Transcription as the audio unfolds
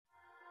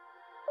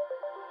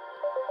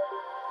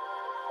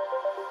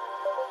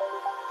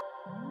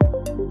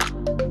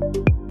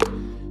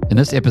In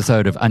this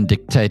episode of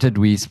Undictated,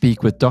 we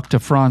speak with Dr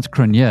Frans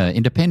Cronje,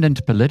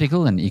 independent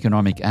political and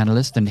economic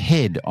analyst and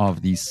head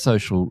of the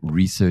Social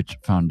Research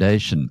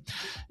Foundation.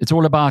 It's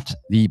all about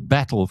the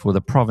battle for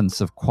the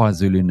province of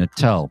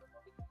KwaZulu-Natal,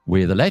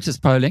 where the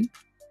latest polling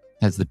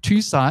has the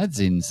two sides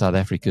in South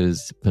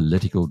Africa's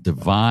political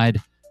divide,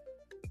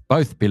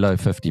 both below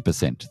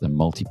 50%, the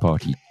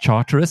multi-party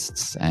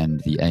Charterists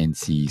and the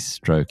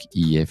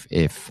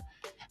ANC/EFF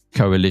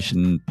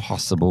coalition,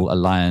 possible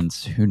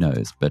alliance, who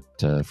knows. But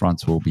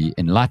Frans will be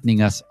enlightening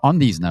us on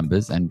these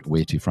numbers and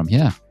where to from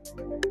here.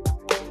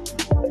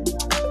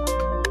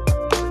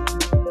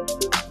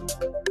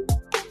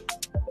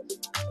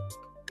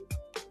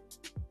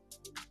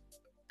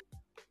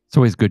 It's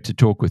always good to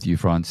talk with you,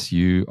 Frans.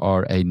 You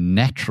are a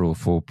natural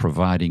for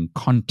providing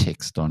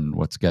context on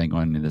what's going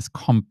on in this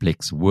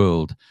complex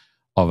world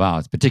of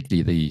ours,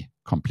 particularly the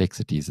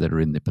complexities that are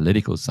in the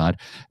political side.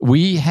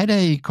 We had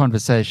a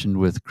conversation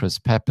with Chris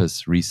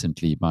Pappas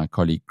recently, my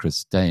colleague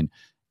Chris Dane,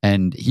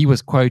 and he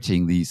was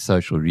quoting the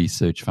Social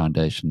Research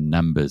Foundation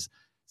numbers,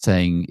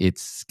 saying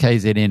its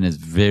KZN is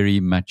very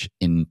much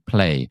in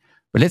play.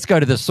 But let's go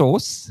to the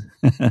source.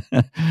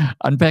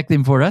 Unpack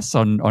them for us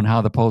on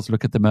how the polls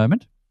look at the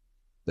moment.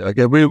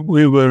 Okay,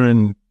 we were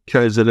in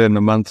KZN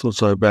a month or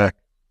so back,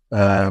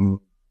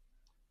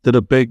 did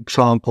a big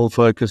sample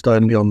focused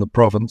only on the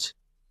province.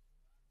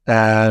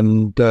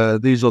 And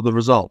these are the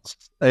results.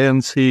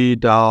 ANC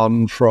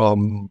down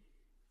from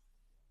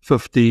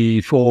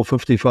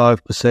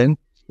 55%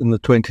 in the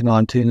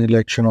 2019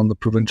 election on the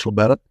provincial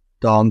ballot,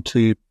 down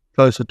to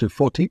closer to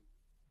 40.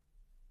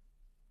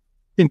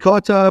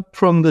 Inkatha up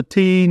from the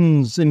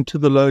teens into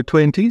the low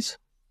 20s,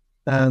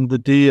 and the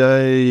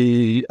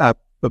DA up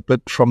a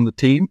bit from the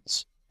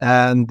teens,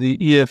 and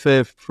the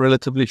EFF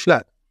relatively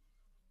flat.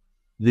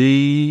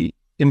 The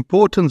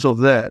importance of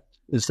that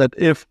is that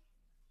if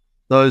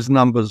those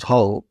numbers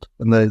hold,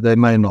 and they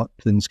may not,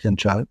 things can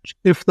change.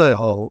 If they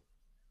hold,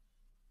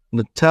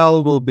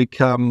 Natal will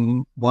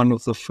become one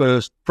of the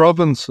first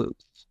provinces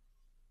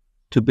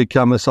to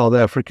become a South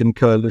African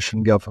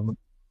coalition government.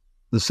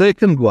 The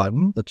second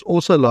one, that's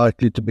also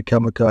likely to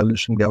become a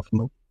coalition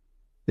government,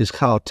 is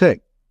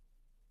Gauteng,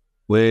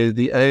 where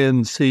the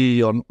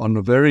ANC on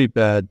a very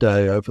bad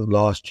day over the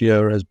last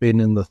year has been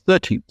in the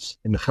 30s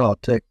in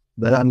Gauteng.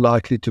 They're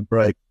unlikely to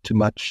break too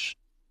much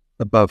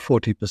above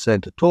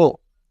 40% at all.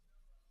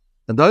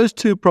 And those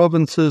two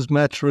provinces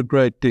matter a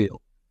great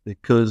deal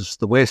because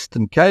the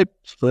Western Cape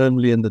is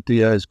firmly in the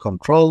DA's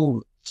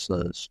control.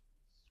 It's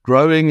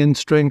growing in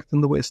strength in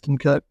the Western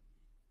Cape.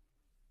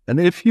 And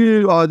if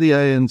you are the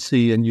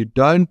ANC and you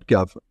don't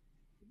govern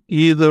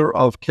either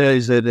of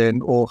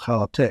KZN or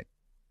Gauteng,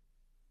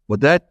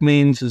 what that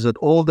means is that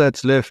all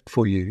that's left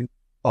for you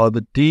are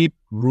the deep,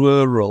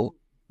 rural,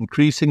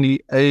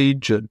 increasingly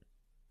aged,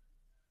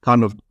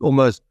 kind of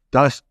almost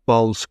dust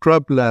bowl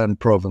scrubland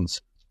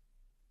provinces.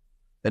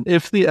 And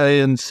if the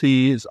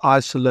ANC is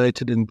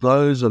isolated in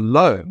those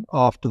alone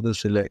after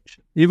this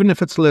election, even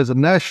if it still has a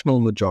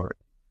national majority,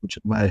 which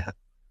it may have,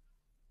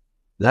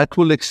 that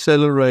will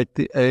accelerate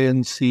the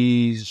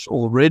ANC's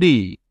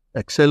already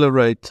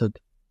accelerated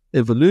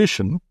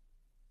evolution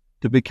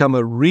to become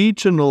a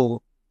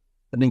regional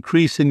and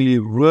increasingly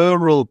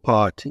rural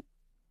party,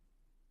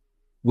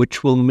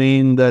 which will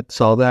mean that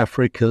South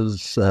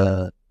Africa's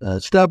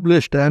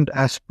established and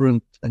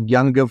aspirant and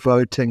younger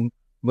voting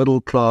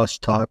middle-class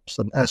types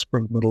and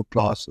aspirant middle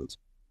classes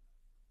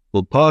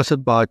will pass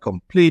it by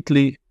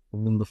completely,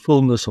 and in the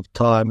fullness of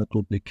time it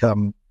will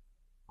become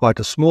quite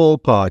a small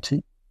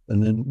party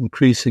and an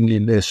increasingly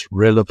less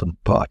relevant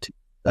party.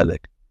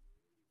 Alec?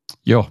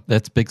 Yeah,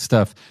 that's big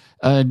stuff.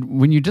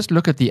 When you just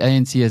look at the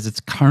ANC as it's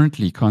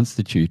currently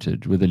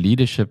constituted, with a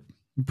leadership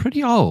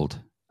pretty old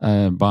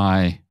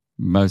by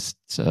most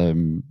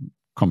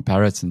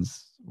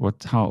comparisons.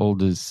 How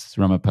old is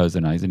Ramaphosa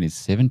now? He's in his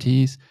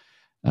 70s.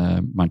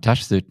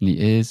 Mantashe certainly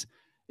is.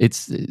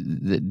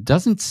 It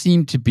doesn't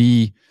seem to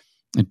be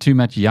too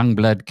much young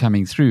blood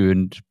coming through,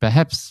 and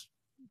perhaps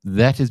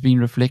that has been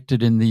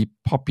reflected in the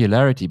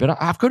popularity. But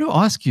I've got to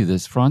ask you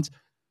this, Frans.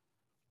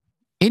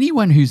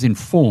 Anyone who's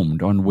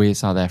informed on where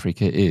South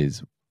Africa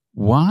is,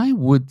 why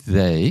would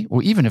they,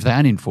 or even if they're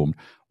uninformed,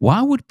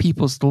 why would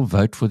people still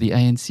vote for the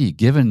ANC,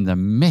 given the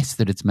mess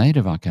that it's made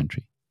of our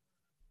country?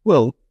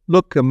 Well,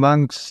 look,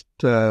 amongst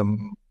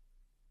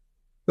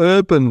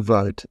urban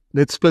vote,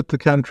 let's split the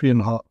country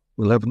in half.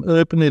 We'll have an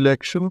urban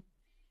election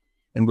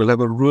and we'll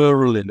have a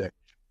rural election.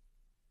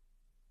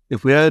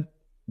 If we had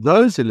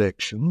those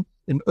elections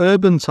in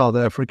urban South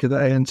Africa, the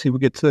ANC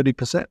would get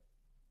 30%.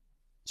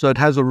 So it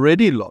has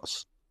already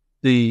lost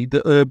the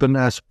urban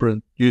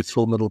aspirant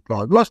youthful middle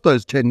class. Lost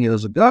those 10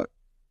 years ago.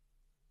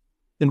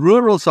 In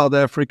rural South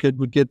Africa, it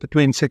would get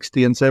between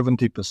 60 and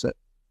 70%.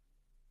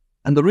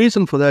 And the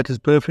reason for that is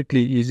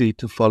perfectly easy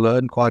to follow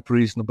and quite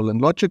reasonable and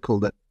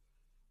logical, that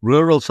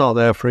rural South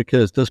Africa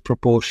is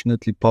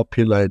disproportionately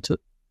populated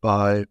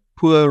by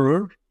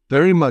poorer,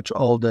 very much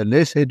older,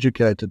 less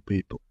educated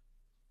people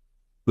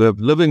who have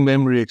living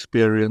memory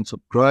experience of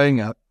growing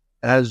up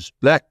as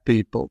black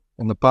people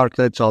in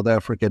apartheid South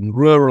Africa, in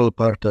rural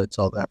apartheid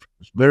South Africa.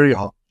 It's very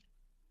hard.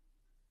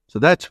 So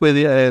that's where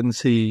the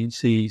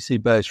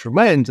ANC base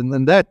remains. And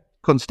then that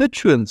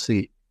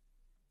constituency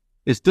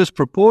is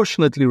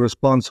disproportionately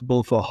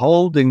responsible for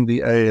holding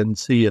the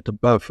ANC at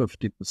above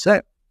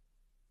 50%.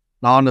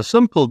 Now, on a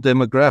simple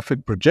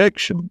demographic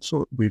projection,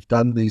 so we've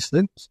done these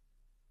things,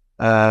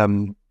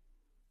 even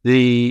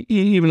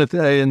if the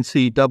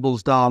ANC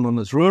doubles down on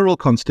its rural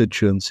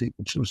constituency,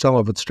 which some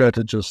of its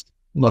strategists,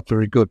 not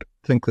very good,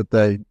 think that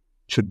they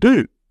should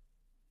do,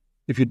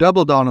 if you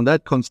double down on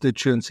that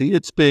constituency,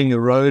 it's being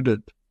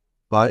eroded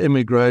by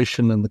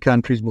immigration and the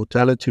country's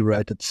mortality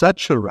rate at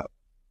such a rate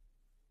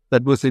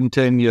that within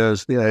 10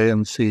 years, the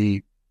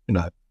ANC,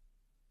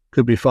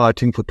 could be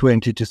fighting for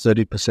 20 to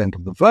 30%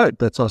 of the vote.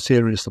 That's how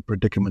serious the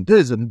predicament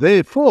is, and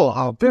therefore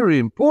how very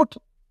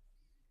important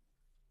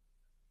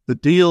the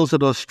deals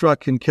that are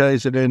struck in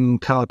KZN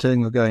and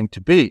Gauteng are going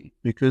to be.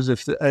 Because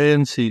if the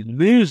ANC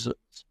loses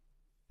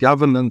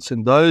governance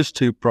in those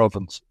two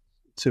provinces,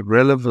 its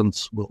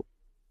irrelevance will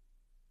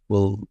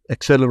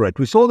accelerate.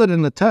 We saw that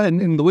in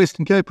the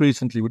Western Cape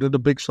recently. We did a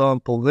big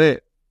sample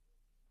there.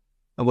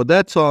 And what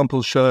that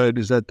sample showed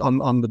is that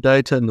on the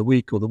data in the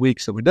week or the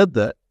weeks that we did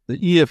that,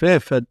 the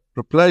EFF had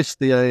replaced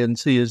the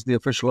ANC as the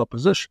official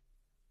opposition.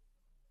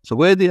 So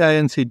where the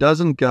ANC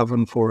doesn't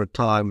govern for a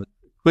time, it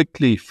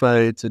quickly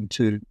fades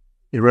into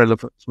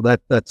irrelevance. So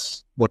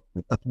that's what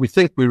we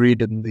think we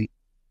read in the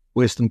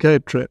Western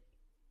Cape trip.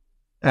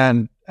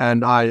 And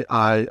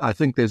I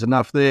think there's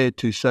enough there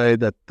to say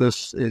that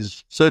this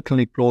is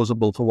certainly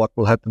plausible for what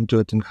will happen to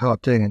it in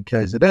Gauteng and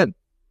KZN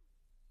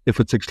if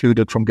it's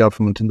excluded from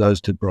government in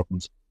those two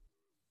provinces.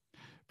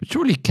 But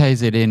surely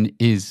KZN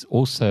is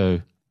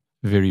also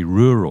very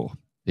rural.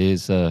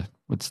 It's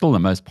still the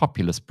most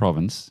populous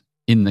province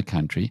in the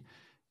country.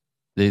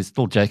 There's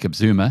still Jacob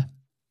Zuma.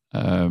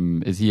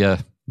 Is he a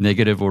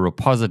negative or a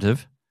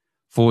positive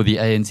for the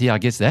ANC? I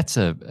guess that's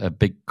a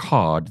big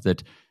card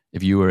that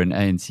if you were an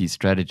ANC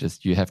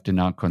strategist, you have to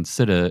now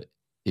consider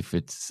if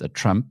it's a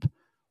trump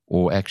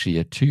or actually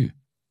a two.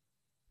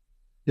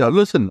 Yeah,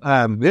 listen,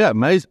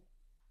 amazing.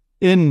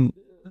 In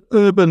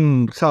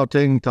urban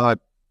Gauteng type,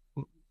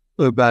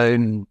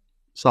 urban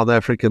South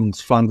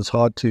Africans find this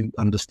hard to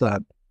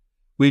understand.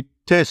 We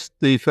test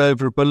the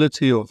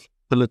favorability of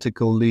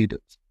political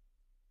leaders.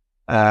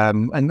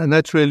 And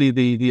that's really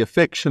the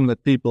affection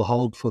that people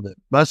hold for them.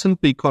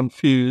 Mustn't be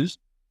confused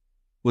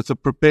with the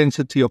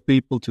propensity of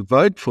people to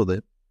vote for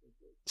them.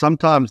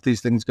 Sometimes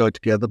these things go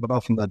together, but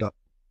often they don't.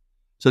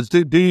 So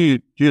do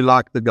you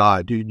like the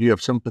guy? Do you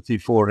have sympathy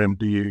for him?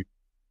 Do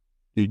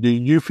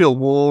you feel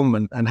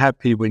warm and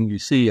happy when you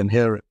see and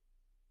hear it?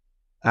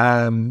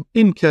 In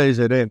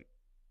KZN,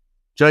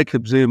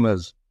 Jacob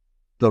Zuma's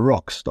the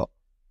rock star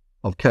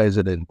of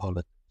KZN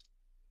politics.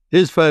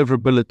 His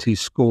favorability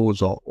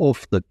scores are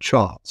off the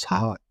charts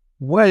high,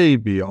 way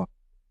beyond,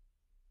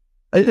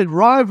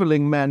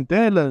 rivaling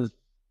Mandela's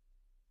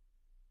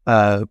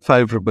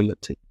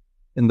favorability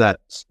in that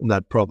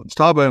province.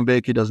 Thabo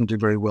Mbeki doesn't do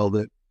very well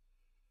there.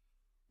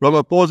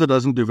 Ramaphosa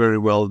doesn't do very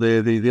well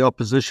there. The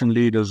opposition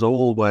leaders are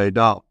all way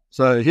down.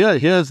 So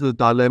here's the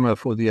dilemma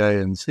for the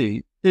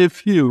ANC.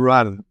 If you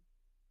run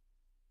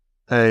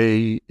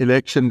a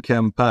election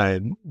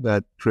campaign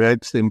that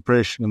creates the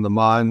impression in the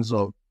minds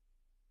of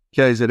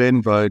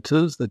KZN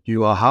voters that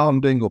you are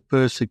hounding or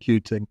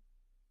persecuting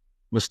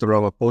Mr.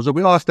 Ramaphosa,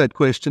 we asked that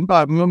question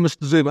by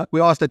Mr. Zuma.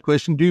 We asked that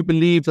question, do you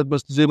believe that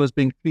Mr. Zuma is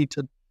being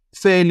treated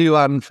fairly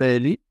or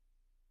unfairly?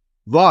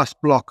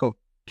 Vast block of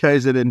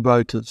KZN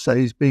voters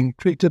say he's being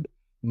treated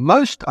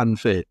most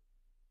unfair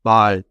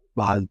by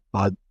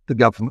the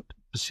government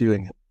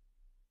pursuing him.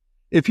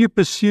 If you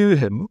pursue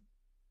him,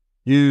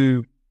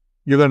 you're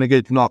going to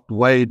get knocked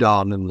way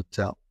down in the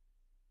Natal.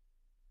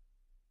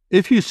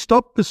 If you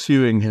stop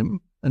pursuing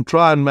him and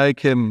try and make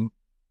him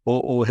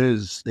or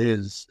his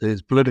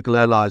political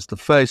allies the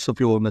face of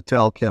your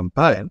Natal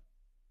campaign,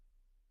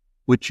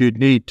 which you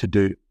need to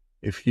do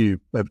if you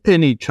have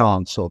any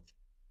chance of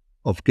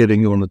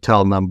getting your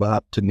Natal number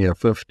up to near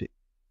 50,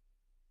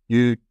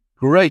 you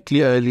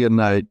greatly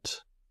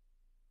alienate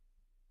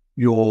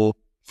your,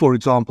 for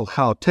example,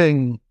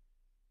 Gauteng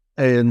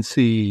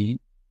ANC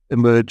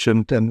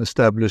emergent and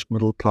established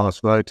middle-class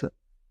voter.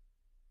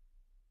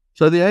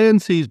 So the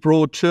ANC's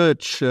broad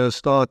church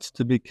starts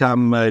to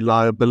become a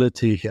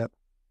liability here.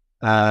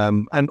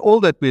 And all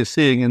that we're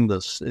seeing in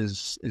this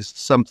is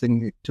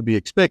something to be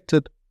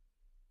expected,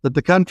 that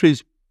the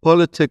country's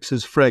politics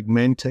is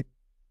fragmenting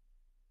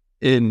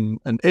in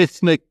an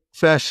ethnic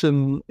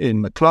fashion,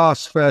 in a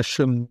class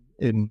fashion,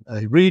 in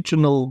a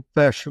regional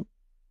fashion,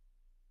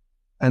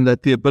 and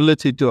that the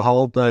ability to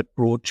hold that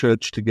broad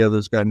church together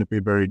is going to be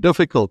very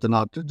difficult. And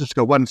I'll just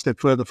go one step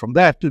further from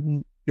that.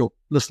 And your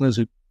listeners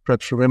who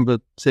perhaps remember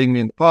seeing me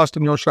in the past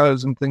in your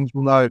shows and things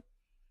will know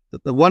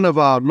that one of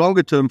our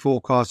longer-term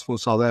forecasts for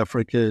South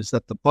Africa is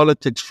that the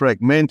politics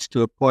fragments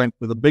to a point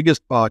where the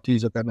biggest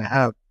parties are going to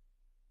have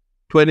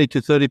 20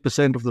 to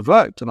 30% of the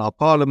vote, and our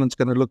parliament's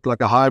going to look like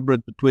a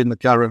hybrid between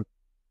current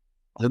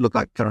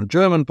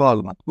German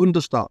parliament,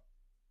 Bundestag,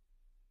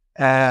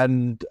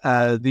 And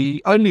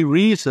the only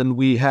reason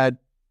we had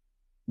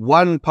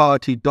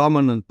one-party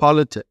dominant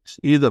politics,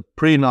 either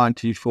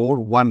pre-94,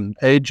 one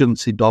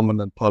agency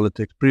dominant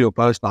politics, pre or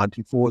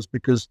post-94, is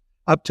because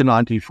up to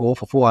 94,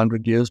 for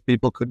 400 years,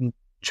 people couldn't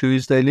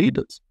choose their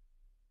leaders.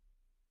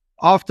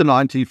 After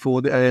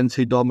 94, the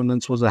ANC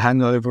dominance was a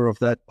hangover of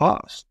that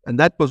past. And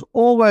that was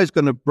always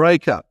going to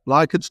break up,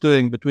 like it's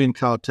doing between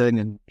Gauteng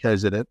and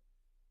KZN.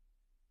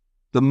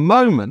 The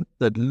moment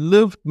that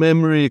lived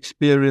memory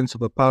experience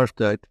of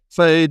apartheid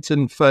fades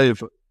in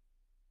favor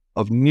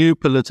of new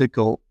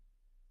political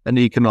and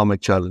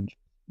economic challenge.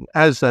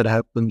 As that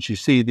happens, you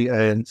see the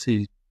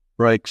ANC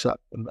breaks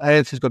up. And the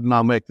ANC's got to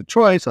now make the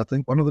choice, I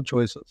think, one of the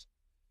choices.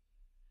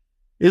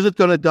 Is it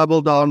going to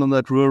double down on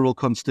that rural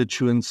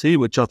constituency,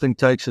 which I think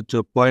takes it to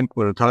a point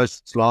where it hosts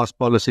its last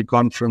policy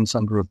conference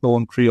under a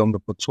thorn tree on the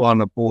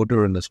Botswana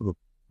border and a sort of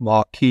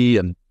marquee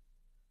and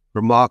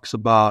remarks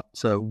about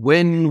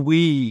when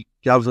we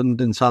governed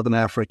in Southern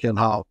Africa and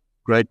how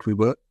great we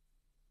were?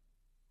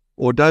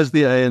 Or does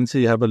the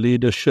ANC have a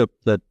leadership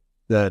that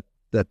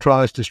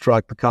tries to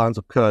strike the kinds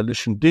of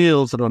coalition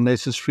deals that are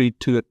necessary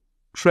to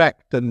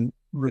attract and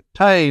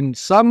retain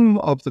some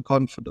of the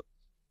confidence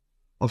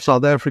of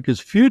South Africa's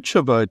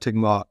future voting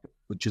market,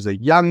 which is a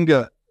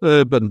younger,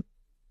 urban,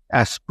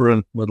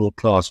 aspirant,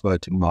 middle-class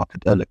voting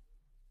market, Alec?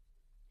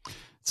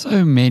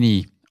 So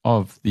many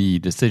of the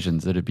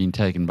decisions that have been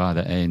taken by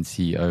the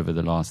ANC over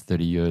the last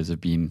 30 years have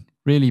been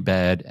really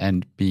bad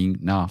and being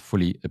now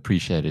fully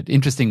appreciated.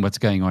 Interesting what's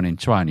going on in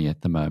Tshwane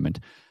at the moment,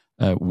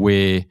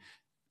 where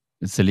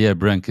Celia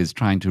Brink is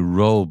trying to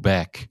roll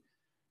back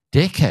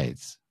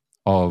decades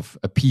of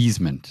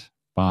appeasement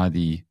by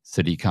the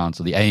city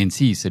council, the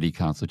ANC city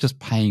council, just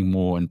paying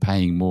more and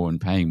paying more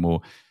and paying more,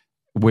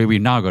 where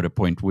we've now got a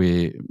point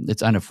where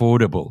it's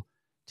unaffordable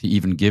to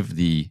even give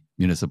the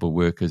municipal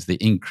workers the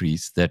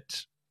increase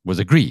that was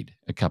agreed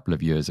a couple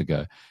of years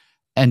ago.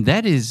 And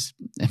that is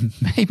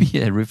maybe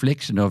a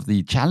reflection of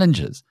the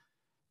challenges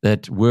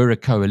that were a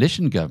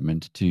coalition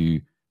government to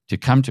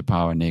come to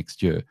power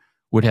next year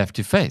would have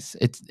to face.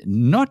 It's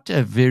not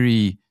a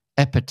very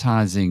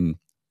appetizing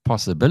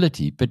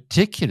possibility,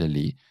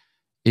 particularly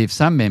if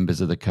some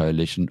members of the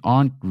coalition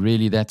aren't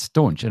really that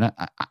staunch. And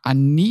I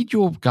need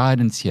your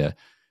guidance here.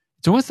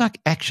 It's almost like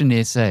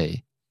Action SA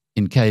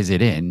in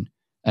KZN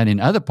and in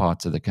other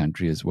parts of the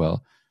country as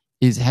well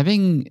is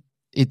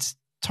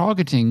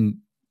targeting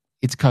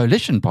its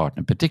coalition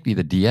partner, particularly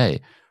the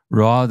DA,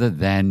 rather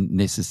than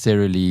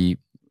necessarily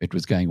it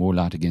was going all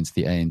out against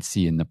the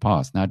ANC in the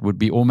past. Now, it would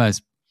be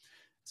almost,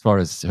 as far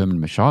as Herman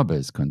Mashaba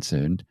is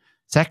concerned,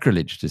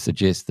 sacrilege to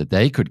suggest that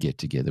they could get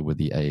together with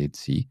the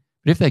ANC.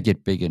 But if they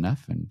get big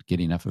enough and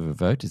get enough of a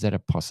vote, is that a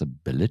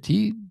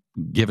possibility,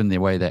 given the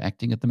way they're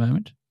acting at the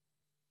moment?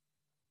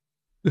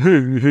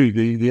 Who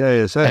the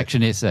ASA?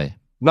 Action SA.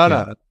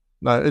 No.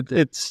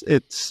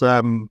 It's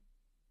I'm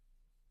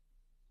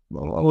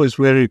always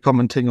wary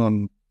commenting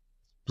on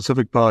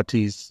specific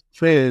parties'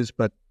 affairs,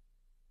 but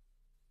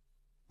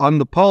on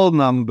the poll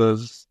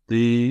numbers,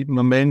 the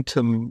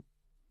momentum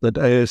that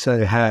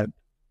ASA had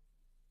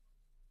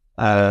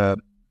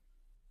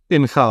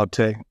in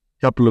Gauteng a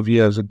couple of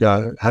years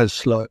ago has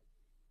slowed.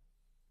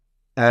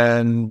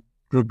 And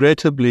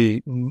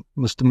regrettably,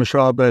 Mr.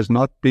 Mashaba has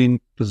not been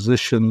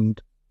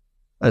positioned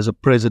as a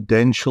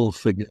presidential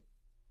figure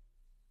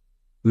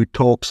who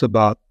talks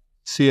about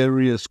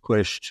serious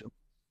questions.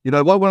 You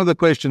know, one of the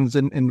questions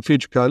in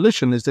future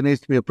coalition is there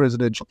needs to be a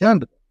presidential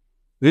candidate.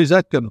 Who's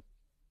that going to be?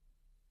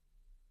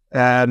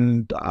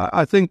 And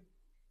I think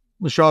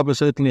Mashaba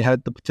certainly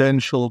had the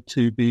potential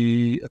to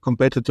be a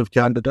competitive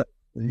candidate.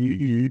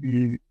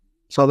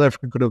 South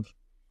Africa could have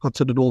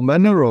considered all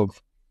manner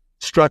of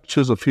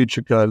structures of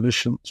future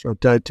coalitions,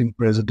 rotating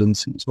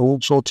presidencies,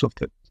 all sorts of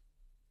things.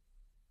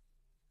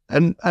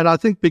 And I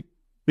think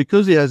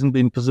because he hasn't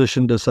been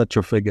positioned as such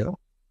a figure,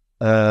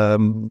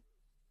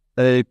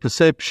 a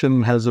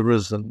perception has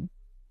arisen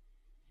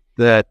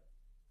that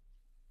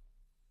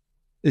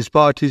his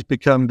party's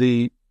become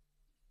the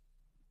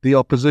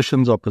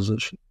opposition's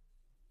opposition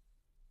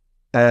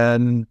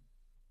and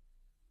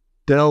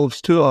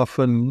delves too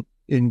often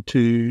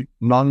into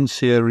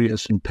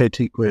non-serious and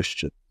petty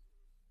questions.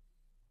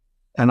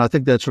 And I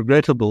think that's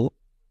regrettable,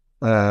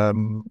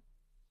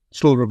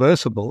 still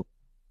reversible,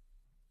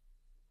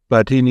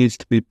 but he needs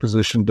to be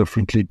positioned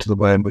differently to the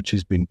way in which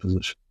he's been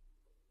positioned.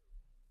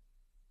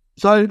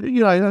 So,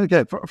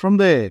 okay, from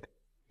there,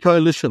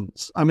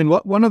 coalitions. I mean,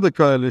 one of the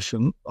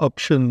coalition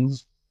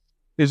options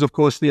is, of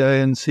course, the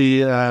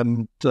ANC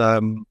and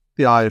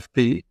the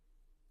IFP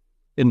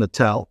in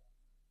Natal.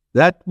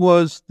 That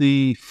was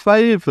the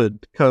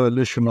favoured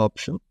coalition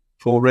option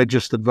for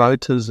registered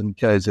voters in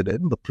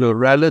KZN. The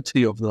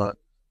plurality of them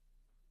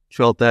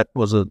felt that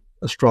was a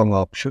strong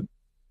option.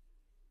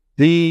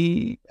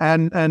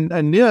 And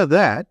near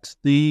that,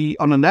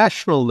 on a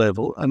national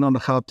level and on a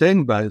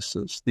Gauteng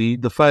basis, the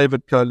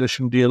favoured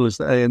coalition deal is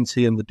the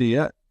ANC and the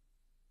DA.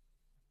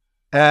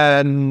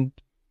 And,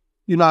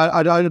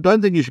 I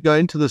don't think you should go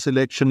into this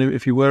election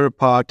if you were a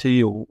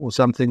party or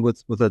something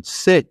with a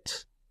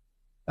set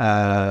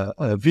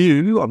a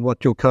view on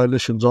what your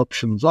coalition's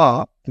options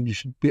are, and you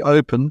should be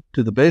open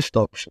to the best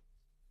option.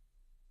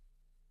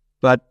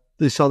 But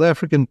the South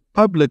African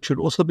public should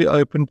also be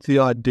open to the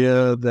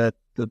idea that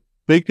the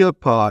bigger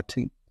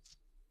party,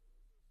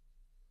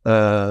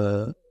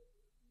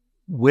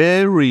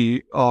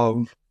 wary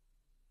of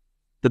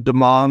the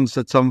demands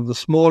that some of the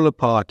smaller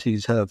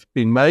parties have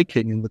been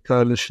making in the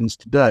coalitions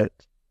to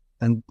date,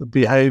 and the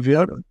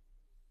behavior,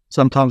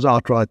 sometimes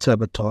outright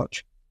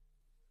sabotage,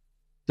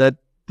 that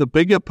the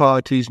bigger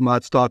parties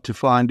might start to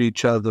find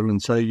each other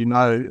and say,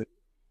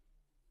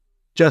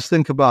 just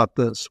think about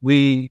this.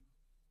 We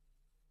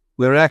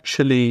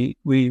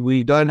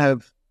don't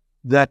have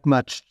that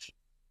much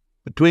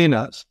between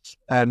us,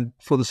 and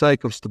for the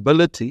sake of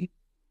stability,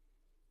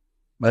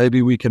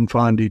 maybe we can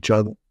find each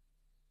other.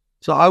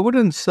 So I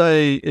wouldn't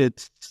say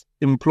it's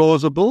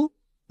implausible,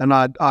 and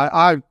I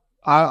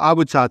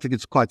would say I think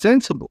it's quite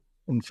sensible,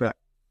 in fact,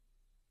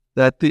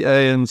 that the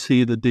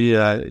ANC, the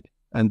DA,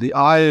 and the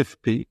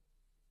IFP,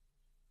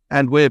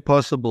 and where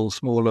possible,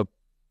 smaller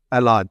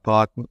allied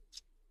partners,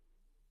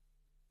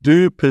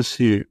 do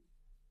pursue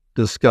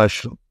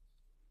discussion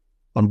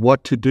on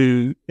what to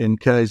do in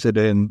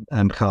KZN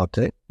and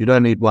Gauteng. You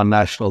don't need one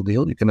national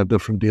deal. You can have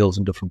different deals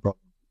in different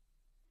provinces.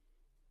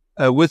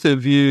 With a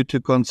view to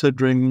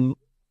considering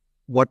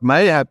what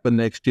may happen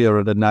next year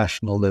at a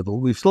national level.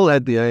 We've still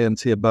had the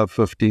ANC above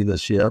 50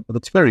 this year, but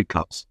it's very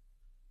close.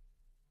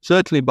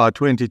 Certainly by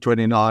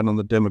 2029 on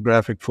the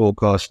demographic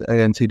forecast, the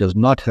ANC does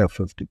not have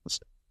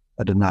 50%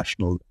 at a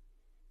national level.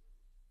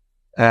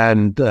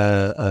 And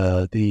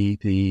the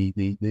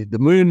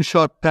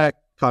moonshot pack,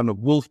 kind of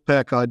wolf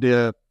pack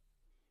idea,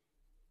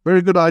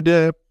 very good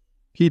idea.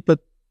 Keep it,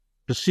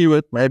 pursue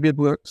it, maybe it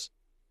works.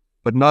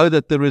 But know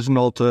that there is an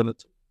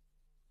alternative.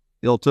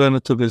 The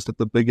alternative is that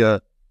the bigger,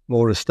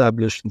 more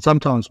established, and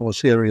sometimes more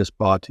serious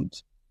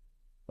parties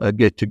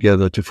get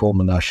together to form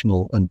a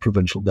national and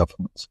provincial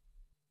governments.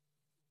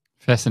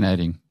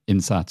 Fascinating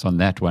insights on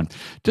that one.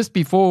 Just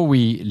before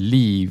we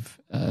leave,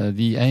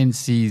 the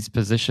ANC's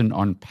position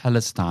on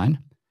Palestine,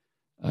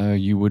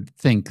 you would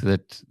think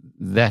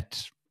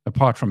that,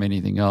 apart from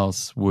anything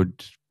else,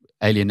 would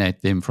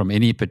alienate them from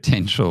any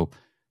potential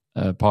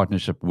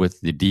partnership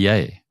with the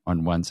DA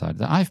on one side.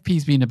 The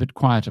IFP's been a bit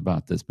quiet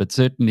about this, but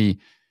certainly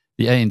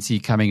the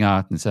ANC coming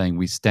out and saying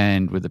we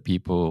stand with the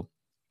people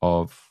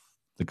of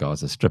the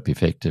Gaza Strip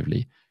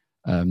effectively.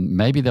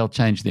 Maybe they'll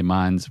change their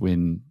minds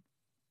when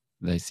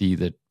they see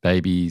that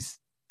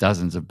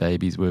dozens of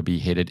babies were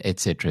beheaded,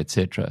 etc.,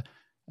 etc.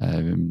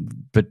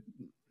 But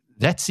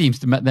that seems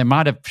to they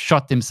might have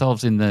shot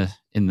themselves in the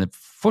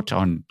foot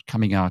on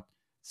coming out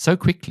so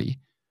quickly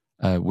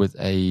with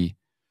a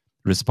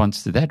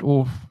response to that.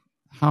 Or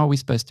how are we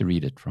supposed to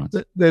read it, Frans?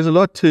 There's a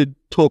lot to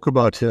talk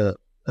about here,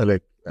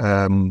 Alec.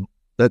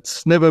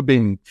 That's never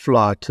been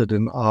flighted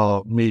in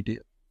our media,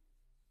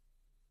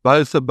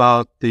 both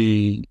about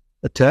the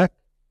attack,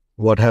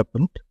 what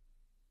happened,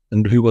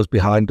 and who was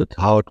behind it,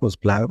 how it was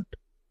planned,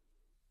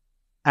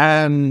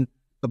 and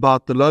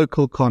about the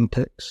local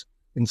context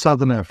in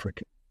Southern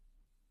Africa,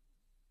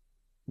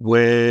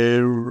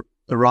 where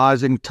a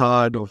rising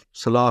tide of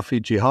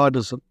Salafi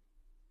jihadism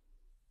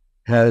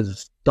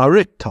has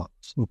direct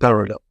ties and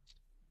parallels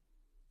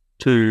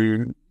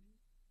to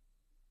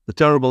the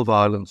terrible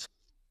violence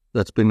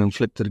that's been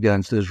inflicted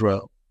against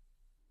Israel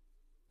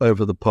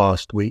over the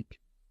past week.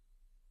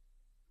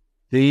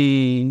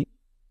 The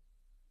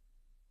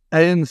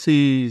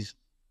ANC's,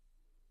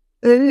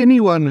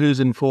 anyone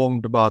who's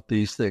informed about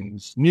these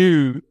things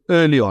knew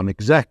early on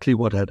exactly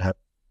what had happened.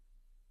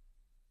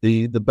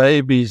 The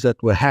babies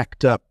that were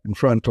hacked up in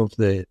front of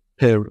their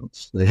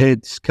parents, their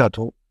heads cut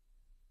off.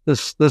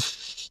 This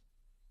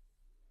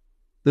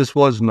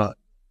was not.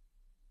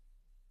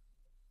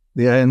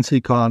 The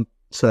ANC can't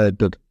say it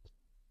did.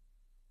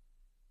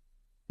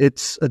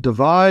 It's a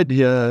divide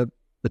here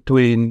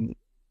between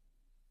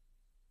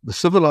the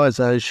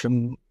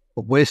civilization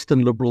of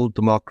Western liberal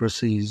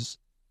democracies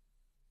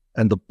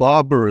and the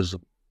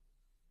barbarism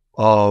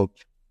of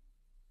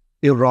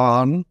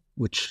Iran,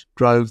 which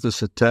drove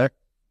this attack,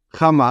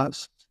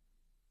 Hamas,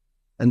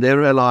 and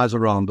their allies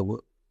around the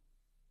world.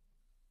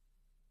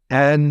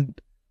 And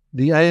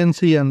the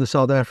ANC and the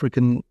South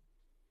African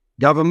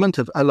government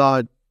have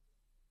allied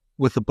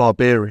with the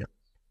barbarian.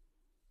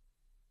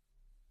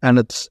 And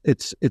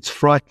it's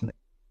frightening,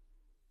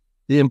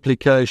 the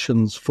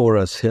implications for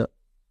us here.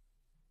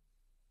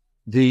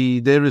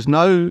 There is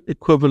no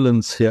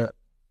equivalence here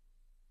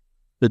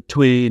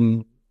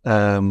between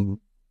the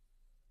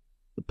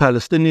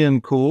Palestinian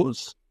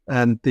cause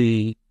and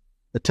the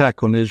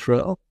attack on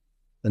Israel,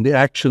 and the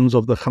actions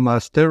of the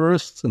Hamas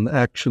terrorists and the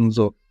actions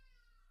of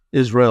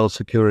Israel's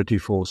security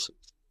forces.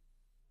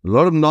 A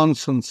lot of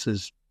nonsense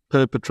is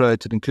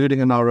perpetrated,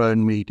 including in our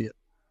own media.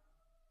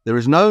 There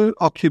is no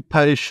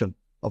occupation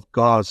of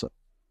Gaza.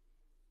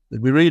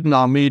 That we read in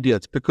our media,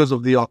 it's because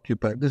of the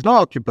occupation. There's no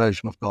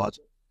occupation of Gaza.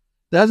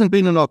 There hasn't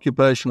been an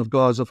occupation of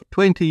Gaza for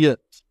 20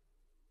 years.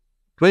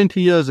 20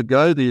 years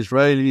ago, the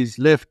Israelis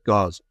left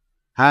Gaza,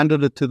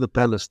 handed it to the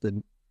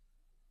Palestinians.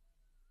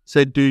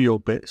 said, do your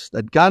best.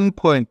 At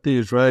gunpoint, the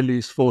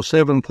Israelis forced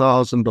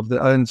 7,000 of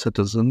their own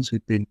citizens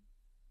who'd been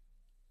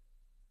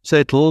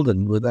settled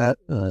and with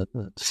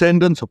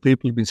descendants of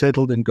people who'd been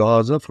settled in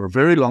Gaza for a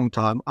very long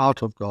time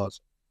out of Gaza.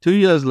 2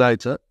 years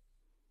later,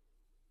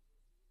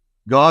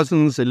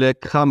 Gazans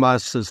elect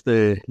Hamas as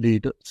their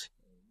leaders,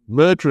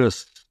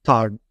 murderous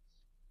tyrants.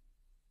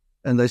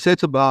 And they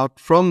set about,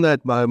 from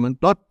that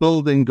moment, not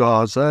building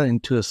Gaza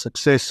into a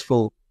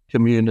successful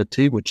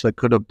community, which they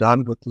could have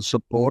done with the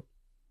support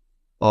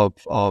of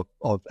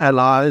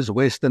allies,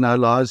 Western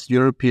allies,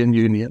 European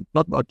Union,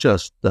 not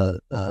just the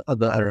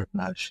other Arab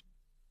nations.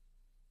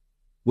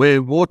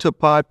 Where water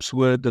pipes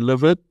were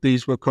delivered,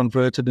 these were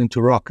converted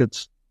into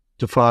rockets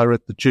to fire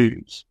at the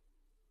Jews.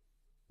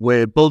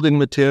 Where building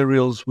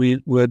materials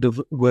were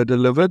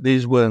delivered,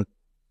 these were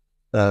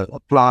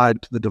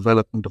applied to the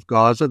development of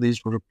Gaza.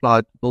 These were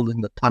applied to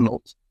building the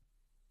tunnels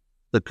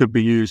that could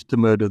be used to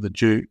murder the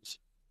Jews.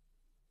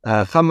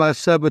 Hamas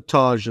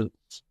sabotages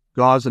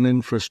Gazan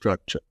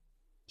infrastructure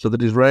so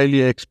that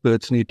Israeli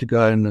experts need to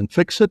go in and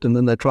fix it, and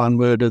then they try and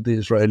murder the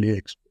Israeli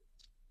experts.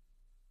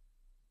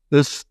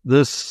 This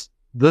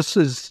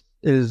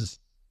is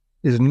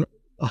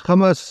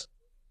Hamas,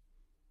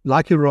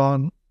 like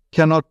Iran,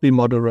 cannot be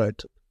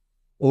moderated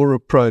or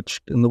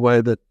approached in the way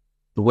that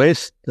the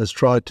West has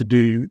tried to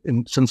do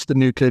since the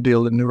nuclear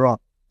deal in Iran.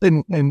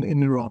 In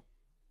Iran,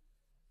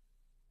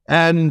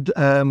 and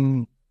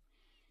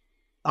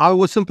I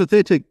was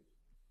sympathetic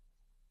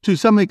to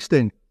some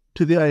extent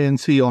to the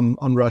ANC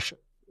on Russia.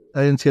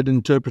 ANC had an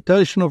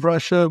interpretation of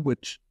Russia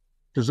which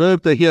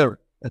deserved a hearing,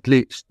 at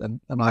least, and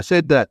I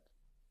said that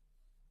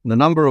in a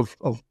number of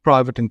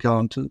private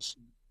encounters,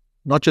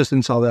 not just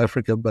in South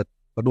Africa, but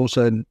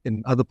also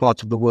in other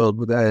parts of the world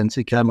where the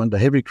ANC came under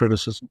heavy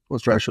criticism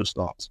was Russia's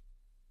stance.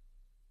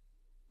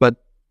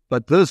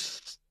 But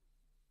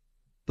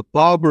the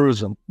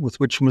barbarism with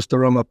which Mr.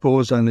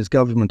 Ramaphosa and his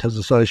government has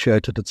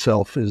associated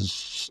itself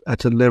is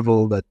at a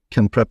level that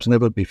can perhaps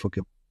never be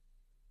forgiven.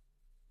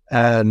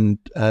 And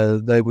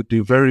they would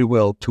do very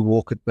well to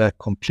walk it back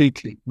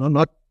completely,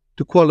 not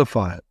to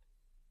qualify it,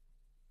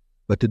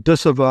 but to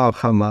disavow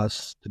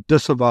Hamas, to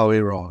disavow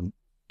Iran,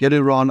 get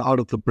Iran out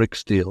of the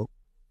BRICS deal.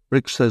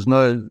 BRICS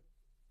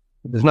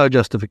there's no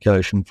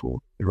justification for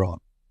Iran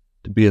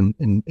to be in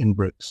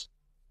BRICS,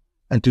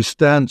 and to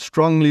stand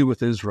strongly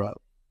with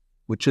Israel,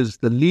 which is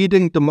the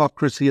leading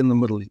democracy in the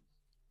Middle East.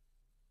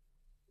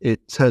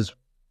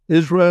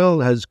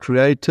 Israel has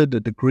created a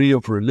degree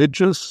of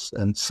religious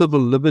and civil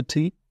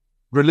liberty,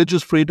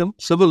 religious freedom,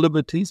 civil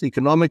liberties,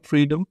 economic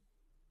freedom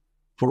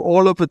for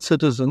all of its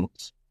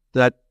citizens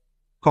that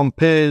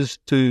compares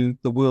to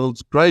the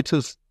world's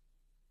greatest,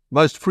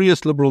 most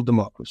freest liberal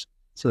democracy.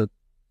 It's a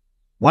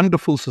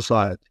wonderful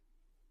society.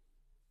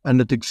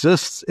 And it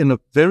exists in a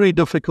very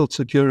difficult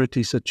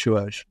security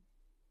situation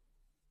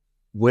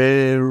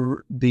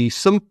where the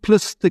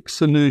simplistic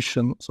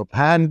solutions of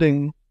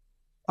handing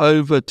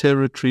over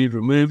territory,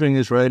 removing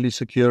Israeli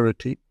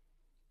security,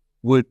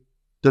 would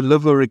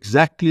deliver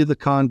exactly the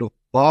kind of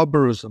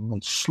barbarism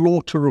and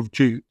slaughter of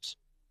Jews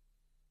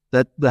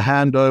that the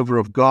handover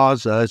of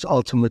Gaza has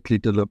ultimately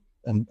delivered.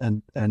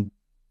 And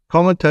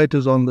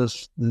commentators on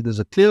this, there's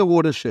a clear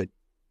watershed.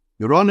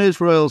 You're on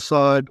Israel's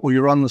side or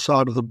you're on the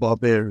side of the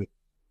barbarian.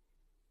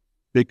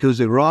 Because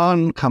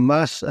Iran,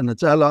 Hamas and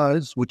its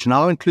allies, which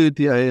now include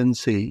the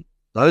ANC,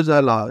 those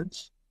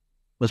allies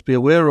must be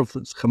aware of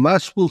this.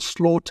 Hamas will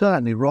slaughter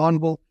and Iran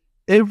will,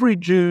 every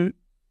Jew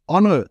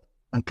on earth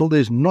until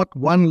there's not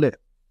one left,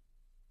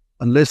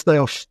 unless they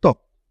are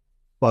stopped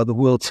by the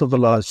world's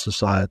civilized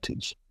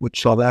societies,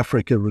 which South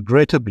Africa,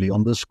 regrettably,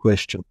 on this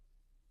question,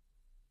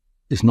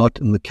 is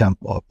not in the camp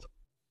of.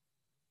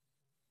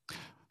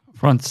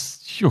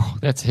 Frans,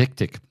 that's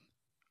hectic.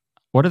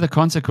 What are the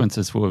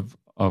consequences for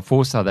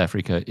South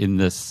Africa in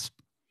this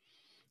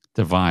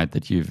divide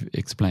that you've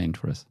explained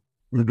for us?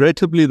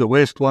 Regrettably, the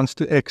West wants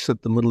to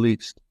exit the Middle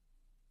East.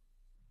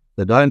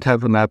 They don't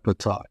have an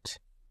appetite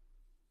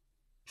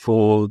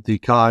for the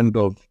kind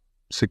of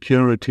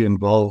security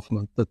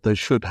involvement that they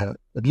should have,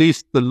 at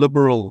least the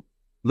liberal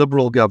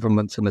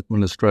governments and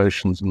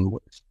administrations in the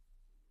West.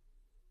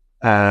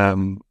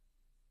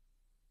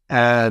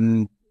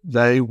 And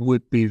they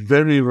would be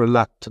very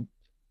reluctant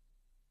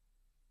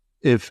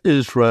if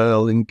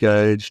Israel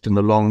engaged in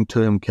a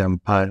long-term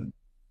campaign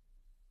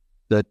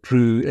that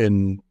drew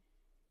in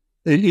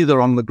either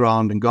on the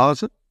ground in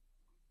Gaza,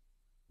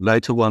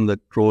 later one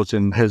that draws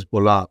in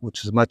Hezbollah,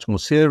 which is a much more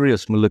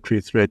serious military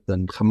threat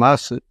than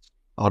Hamas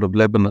out of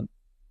Lebanon,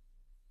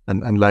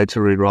 and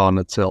later Iran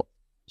itself.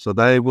 So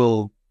they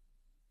will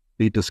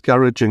be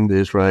discouraging the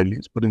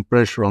Israelis, putting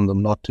pressure on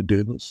them not to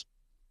do this.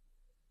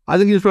 I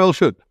think Israel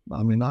should.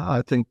 I mean,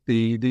 I think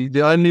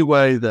the only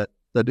way that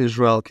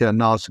Israel can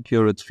now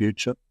secure its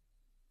future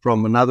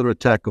from another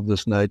attack of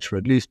this nature,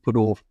 at least put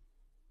off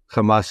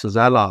Hamas's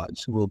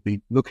allies, who will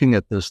be looking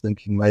at this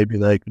thinking maybe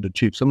they could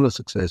achieve similar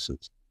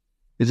successes,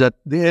 is at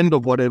the end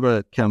of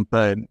whatever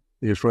campaign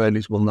the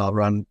Israelis will now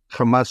run,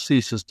 Hamas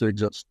ceases to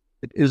exist.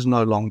 It is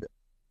no longer.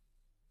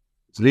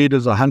 Its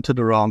leaders are hunted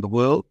around the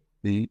world.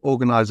 The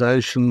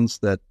organizations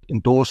that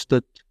endorsed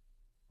it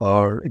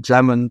are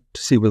examined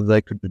to see whether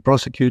they could be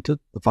prosecuted.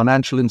 The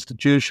financial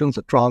institutions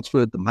that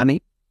transferred the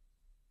money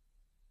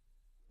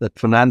that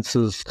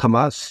finances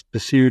Hamas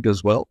pursued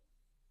as well.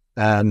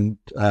 And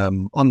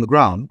on the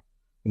ground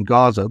in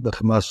Gaza, the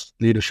Hamas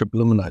leadership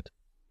eliminated.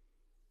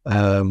 We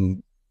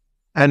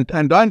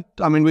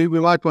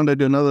might want to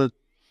do another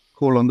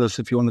call on this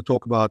if you want to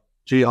talk about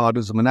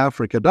jihadism in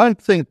Africa.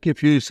 Don't think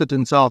if you sit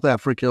in South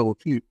Africa or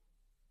if you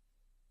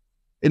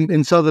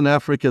in Southern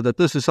Africa that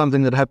this is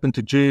something that happened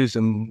to Jews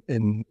in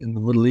the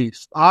Middle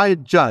East. I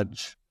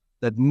judge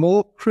that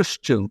more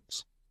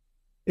Christians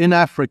in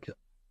Africa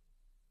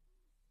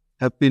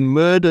have been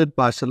murdered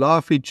by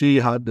Salafi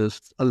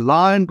jihadists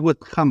aligned with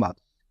Hamas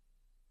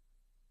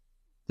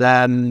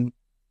than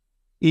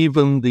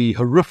even the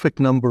horrific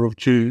number of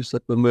Jews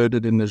that were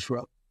murdered in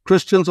Israel.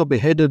 Christians are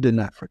beheaded in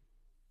Africa.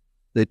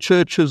 Their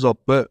churches are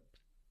burnt.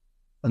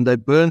 And they're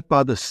burnt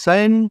by the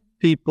same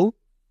people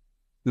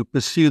who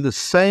pursue the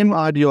same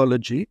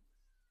ideology,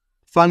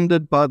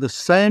 funded by the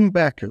same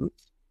backers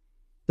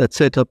that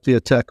set up the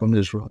attack on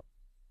Israel.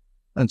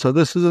 And so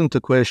this isn't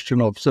a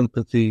question of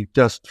sympathy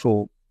just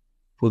for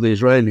the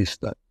Israeli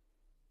state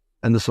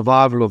and the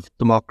survival of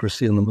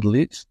democracy in the Middle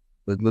East,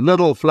 the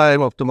little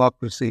flame of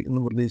democracy in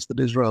the Middle East that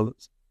Israel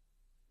is.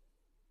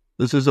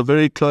 This is a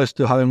very close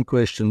to home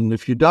question. And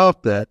if you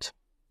doubt that,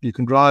 you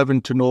can drive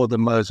into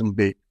northern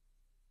Mozambique.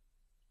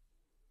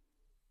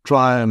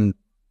 Try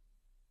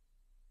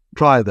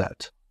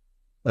that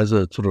as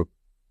a sort of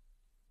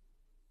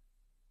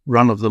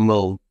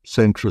run-of-the-mill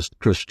centrist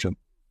Christian.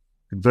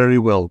 Could very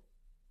well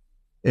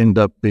end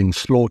up being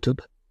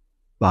slaughtered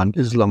by an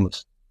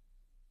Islamist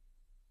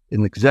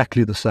in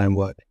exactly the same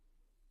way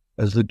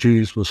as the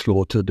Jews were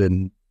slaughtered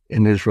in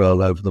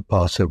Israel over the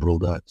past several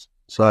days.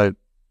 So,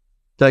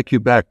 take you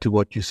back to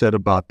what you said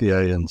about the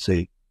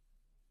ANC.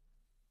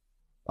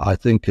 I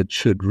think it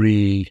should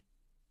reappraise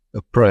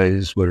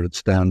where it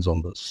stands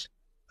on this.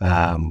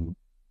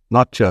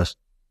 Not just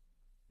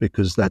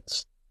because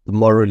that's the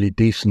morally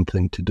decent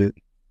thing to do,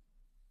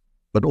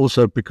 but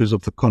also because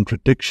of the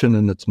contradiction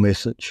in its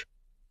message,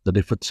 that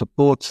if it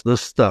supports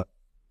this stuff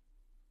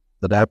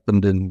that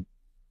happened in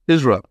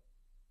Israel,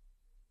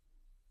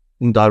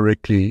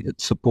 indirectly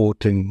it's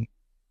supporting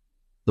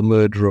the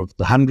murder of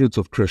the hundreds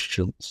of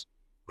Christians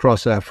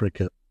across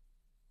Africa,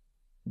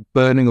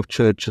 burning of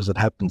churches that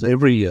happens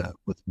every year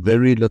with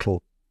very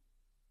little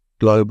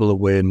global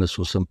awareness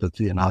or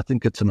sympathy. And I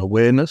think it's an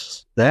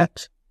awareness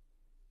that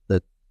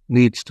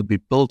needs to be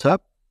built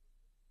up,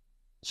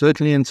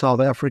 certainly in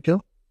South Africa,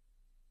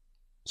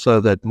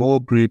 so that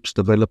more groups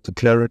develop the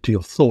clarity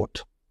of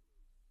thought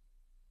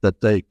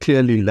that they're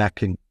clearly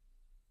lacking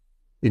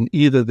in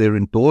either their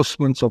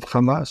endorsements of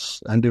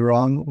Hamas and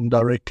Iran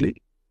indirectly,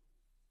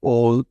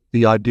 or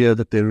the idea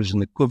that there is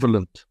an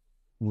equivalence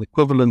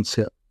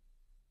here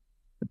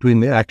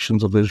between the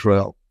actions of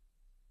Israel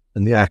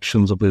and the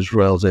actions of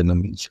Israel's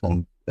enemies,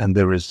 and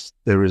there is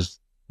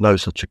no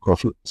such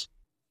equivalence.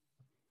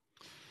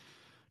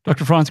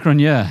 Dr. Frans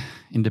Cronje,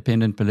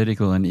 independent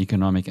political and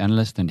economic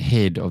analyst and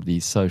head of the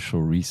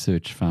Social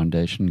Research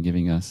Foundation,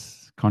 giving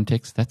us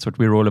context. That's what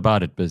we're all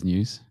about at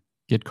BizNews.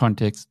 Get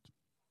context,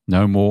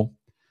 know more.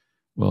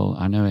 Well,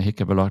 I know a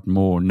heck of a lot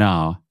more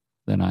now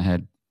than I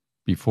had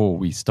before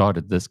we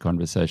started this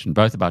conversation,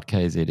 both about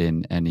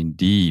KZN and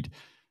indeed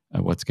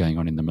what's going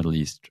on in the Middle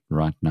East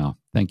right now.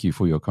 Thank you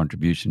for your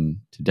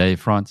contribution today,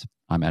 Frans.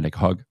 I'm Alec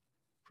Hogg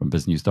from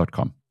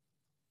BizNews.com.